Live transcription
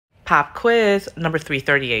Pop quiz number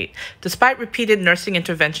 338. Despite repeated nursing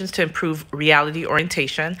interventions to improve reality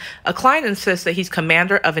orientation, a client insists that he's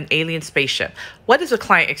commander of an alien spaceship. What is the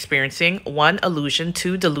client experiencing? 1. Illusion,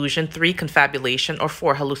 2. Delusion, 3. Confabulation, or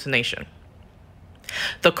 4. Hallucination?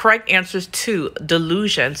 The correct answer is 2,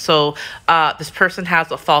 delusion. So this person has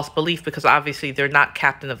a false belief because obviously they're not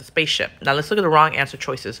captain of the spaceship. Now let's look at the wrong answer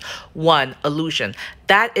choices. 1, illusion.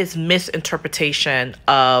 That is misinterpretation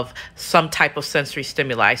of some type of sensory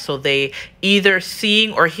stimuli. So they either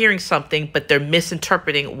seeing or hearing something, but they're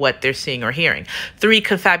misinterpreting what they're seeing or hearing. 3,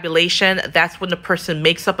 confabulation. That's when the person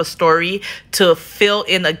makes up a story to fill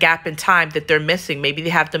in a gap in time that they're missing. Maybe they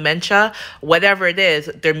have dementia, whatever it is,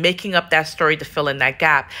 they're making up that story to fill in that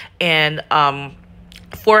gap. And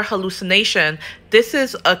for hallucination, this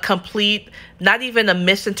is a complete, not even a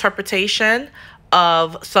misinterpretation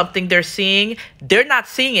of something they're seeing. They're not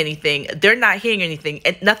seeing anything. They're not hearing anything.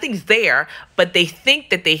 And nothing's there, but they think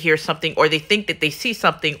that they hear something or they think that they see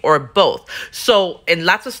something or both. So, and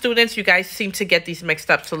lots of students, you guys seem to get these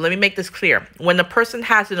mixed up. So let me make this clear. When a person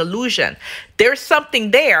has an illusion, there's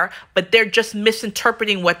something there, but they're just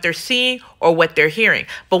misinterpreting what they're seeing or what they're hearing.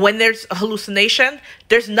 But when there's a hallucination,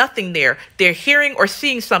 there's nothing there. They're hearing or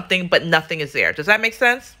seeing something, but nothing is there. Does that make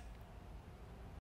sense?